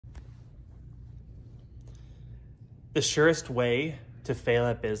The surest way to fail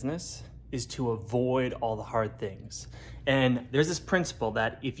at business is to avoid all the hard things. And there's this principle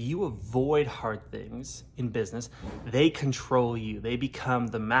that if you avoid hard things in business, they control you. They become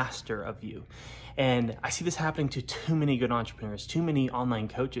the master of you. And I see this happening to too many good entrepreneurs, too many online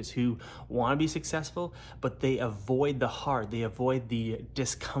coaches who want to be successful, but they avoid the hard, they avoid the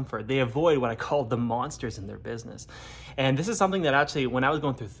discomfort, they avoid what I call the monsters in their business. And this is something that actually, when I was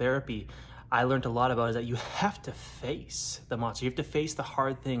going through therapy, I learned a lot about, is that you have to face the monster. You have to face the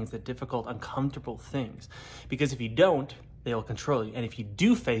hard things, the difficult, uncomfortable things. Because if you don't, they will control you. And if you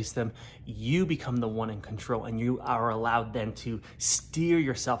do face them, you become the one in control, and you are allowed then to steer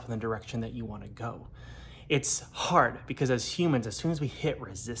yourself in the direction that you want to go. It's hard because as humans, as soon as we hit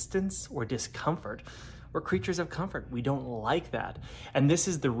resistance or discomfort, we're creatures of comfort. We don't like that. And this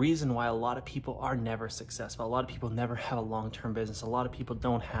is the reason why a lot of people are never successful. A lot of people never have a long-term business. A lot of people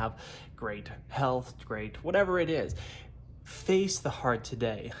don't have great health, great whatever it is. Face the hard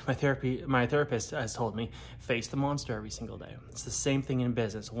today. My therapist has told me, face the monster every single day. It's the same thing in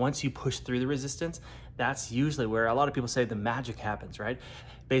business. Once you push through the resistance, that's usually where a lot of people say the magic happens, right?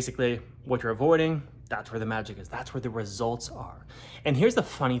 Basically, what you're avoiding, that's where the magic is. That's where the results are. And here's the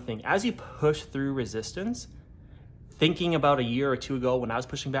funny thing. As you push through resistance, thinking about a year or two ago when I was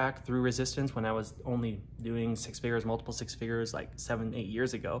pushing back through resistance, when I was only doing six figures, multiple six figures, like 7, 8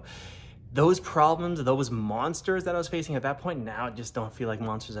 years ago, those problems, those monsters that I was facing at that point, now just don't feel like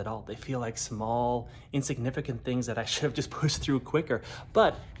monsters at all. They feel like small, insignificant things that I should have just pushed through quicker.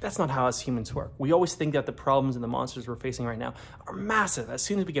 But that's not how us humans work. We always think that the problems and the monsters we're facing right now are massive. As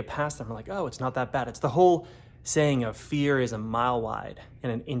soon as we get past them, we're like, oh, it's not that bad. It's the whole saying of fear is a mile wide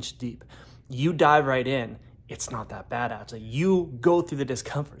and an inch deep. You dive right in, it's not that bad actually. You go through the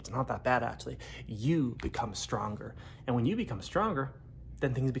discomfort, it's not that bad actually. You become stronger. And when you become stronger,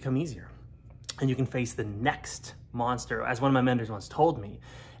 then things become easier. And you can face the next monster. As one of my mentors once told me,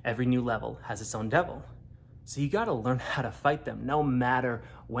 every new level has its own devil. So you gotta learn how to fight them, no matter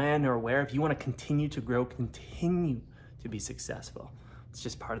when or where. If you wanna continue to grow, continue to be successful, it's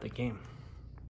just part of the game.